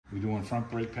We're doing front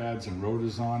brake pads and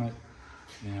rotors on it.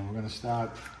 And we're gonna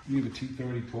start, we have a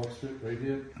T30 torque strip right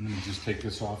here. And then we just take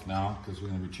this off now because we're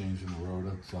gonna be changing the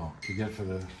rotor. So to get for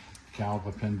the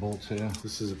caliper pin bolts here.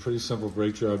 This is a pretty simple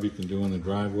brake job you can do in the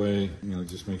driveway. You know,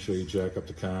 just make sure you jack up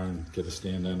the car and get a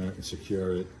stand under it and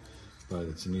secure it. But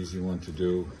it's an easy one to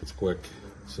do. It's quick.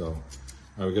 So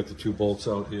we got the 2 bolts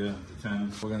out here, the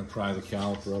 10s. We're gonna pry the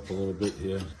caliper up a little bit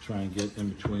here. Try and get in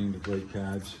between the brake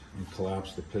pads and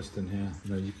collapse the piston here.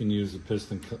 You know, you can use the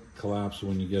piston collapse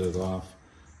when you get it off.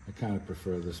 I kind of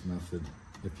prefer this method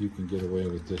if you can get away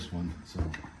with this one. So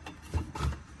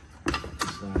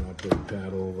slide our brake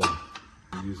pad over.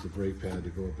 Use the brake pad to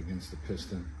go up against the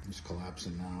piston. It's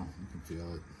collapsing now. You can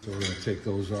feel it. So we're going to take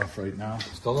those off right now.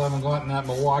 Still haven't gotten that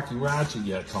Milwaukee ratchet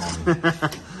yet, Tony.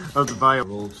 I'll have to buy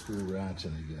an old screw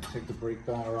ratchet again. Take the brake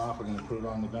bar off. We're going to put it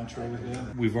on the bench right here.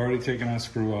 We've already taken our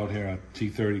screw out here, our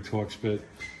T30 torque spit.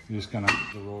 You're just going to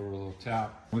give the rotor a little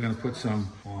tap. We're going to put some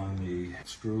on the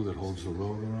screw that holds the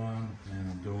rotor on.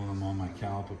 And I'm doing them on my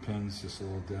caliper pins, just a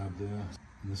little dab there.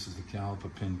 And this is the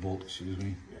caliper pin bolt, excuse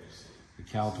me.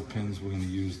 The caliper pins, we're going to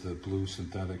use the blue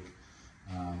synthetic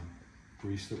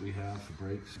grease that we have for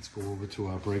brakes. Let's go over to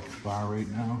our brake bar right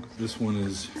now. This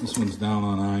one's down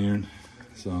on iron,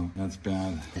 so that's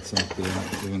bad. It's up there.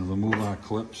 We're going to remove our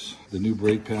clips. The new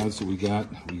brake pads that we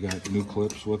got new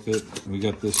clips with it. We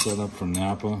got this set up from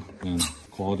Napa, and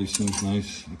quality seems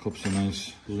nice. The clips are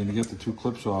nice. We're going to get the 2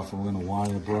 clips off, and we're going to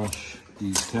wire brush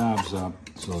these tabs up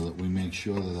so that we make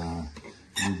sure that our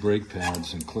new brake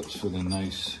pads and clips fit in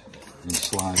nice and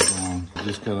slide down. We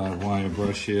just got our wire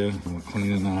brush here, and we're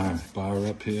cleaning our bar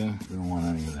up here. We don't want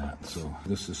any of that, so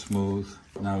this is smooth.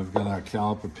 Now we've got our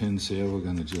caliper pins here. We're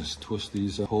gonna just twist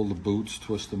these up, hold the boots,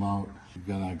 twist them out. We've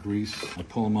got our grease. I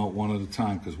pull them out one at a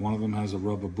time because one of them has a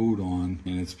rubber boot on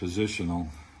and it's positional.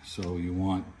 So you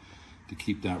want to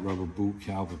keep that rubber boot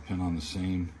caliper pin on the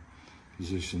same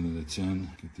position that it's in.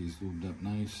 Get these lubed up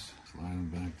nice. Slide them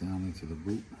back down into the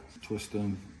boot. Twist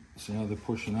them. See how they're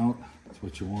pushing out? That's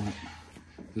what you want.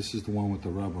 This is the one with the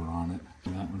rubber on it.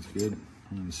 That one's good.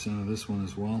 And the center of this one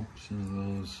as well. Center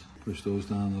those. Push those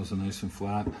down. Those are nice and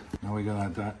flat. Now we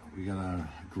got our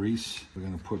grease. We're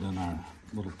gonna put in our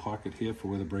little pocket here for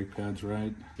where the brake pads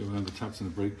ride. We're gonna be touching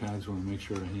the brake pads. We want to make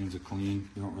sure our hands are clean.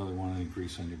 You don't really want any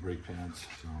grease on your brake pads.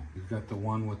 So we've got the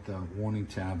one with the warning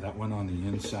tab. That went on the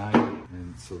inside.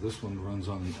 And so this one runs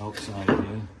on the outside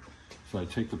here. So I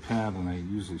take the pad and I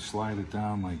usually slide it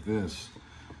down like this,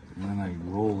 and then I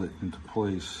roll it into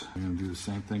place. I'm gonna do the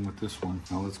same thing with this one.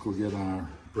 Now let's go get our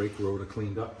brake rotor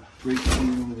cleaned up. Brake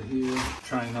clean over here.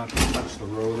 Trying not to touch the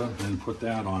rotor and put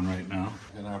that on right now.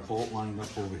 And our bolt lined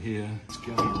up over here. Let's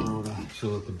get our rotor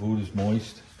so that the boot is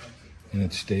moist and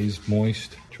it stays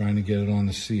moist. Trying to get it on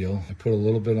the seal. I put a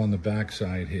little bit on the back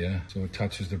side here so it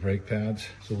touches the brake pads.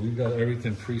 So we've got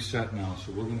everything preset now.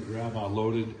 So we're gonna grab our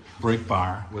loaded brake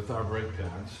bar with our brake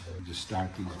pads. Just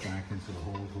start these back into the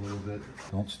holes a little bit.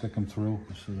 Don't stick them through,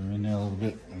 just so they're in there a little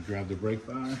bit. And grab the brake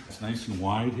bar. It's nice and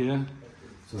wide here,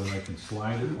 so that I can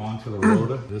slide it onto the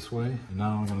rotor this way. And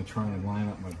now I'm gonna try and line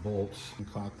up my bolts. I'm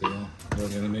caught there. We're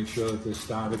gonna make sure that they're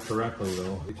started correctly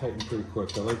though. They tighten pretty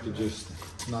quick. I like to just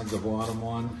snug the bottom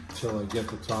one until I get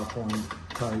the top one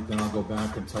tight, then I'll go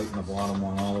back and tighten the bottom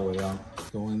one all the way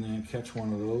up. Go in there and catch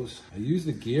one of those. I use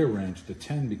the gear wrench, the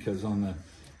 10, because on the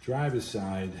driver's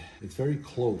side, it's very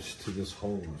close to this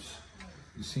hose.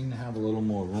 You seem to have a little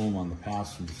more room on the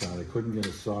passenger side. I couldn't get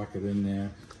a socket in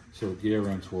there. So the gear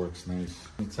wrench works nice.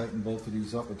 I tighten both of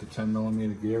these up with the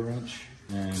 10mm gear wrench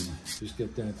and just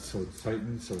get that so it's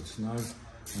tightened, so it's snug.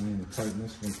 I'm going to tighten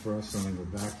this one first and then go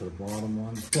back to the bottom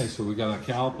one. Okay, so we got our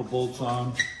caliper bolts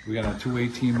on. We got our 2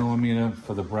 18mm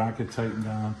for the bracket tightened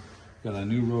down. Got our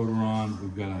new rotor on.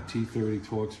 We've got our T30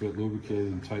 torque strip lubricated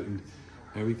and tightened.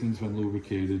 Everything's been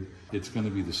lubricated. It's going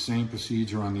to be the same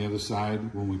procedure on the other side.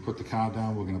 When we put the car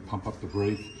down, we're going to pump up the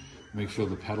brake, make sure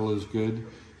the pedal is good.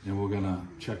 And we're gonna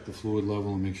check the fluid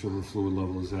level and make sure the fluid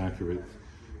level is accurate.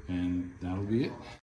 And that'll be it.